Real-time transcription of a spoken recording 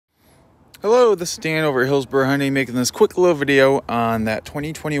Hello, this is Dan over at Hillsborough Hyundai making this quick little video on that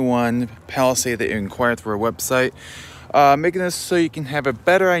 2021 Palisade that you inquired through our website. Making this so you can have a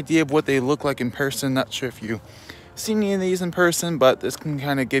better idea of what they look like in person. Not sure if you've seen any of these in person, but this can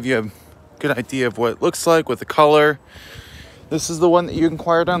kind of give you a good idea of what it looks like with the color. This is the one that you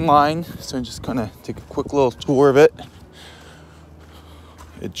inquired online, so I'm just gonna take a quick little tour of it.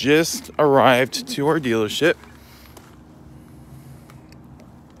 It just arrived to our dealership.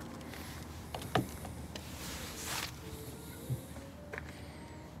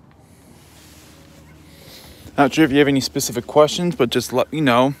 Not sure if you have any specific questions, but just let me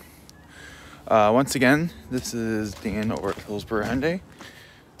know. Once again, this is Dan over at Hillsborough Hyundai.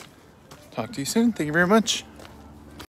 Talk to you soon. Thank you very much.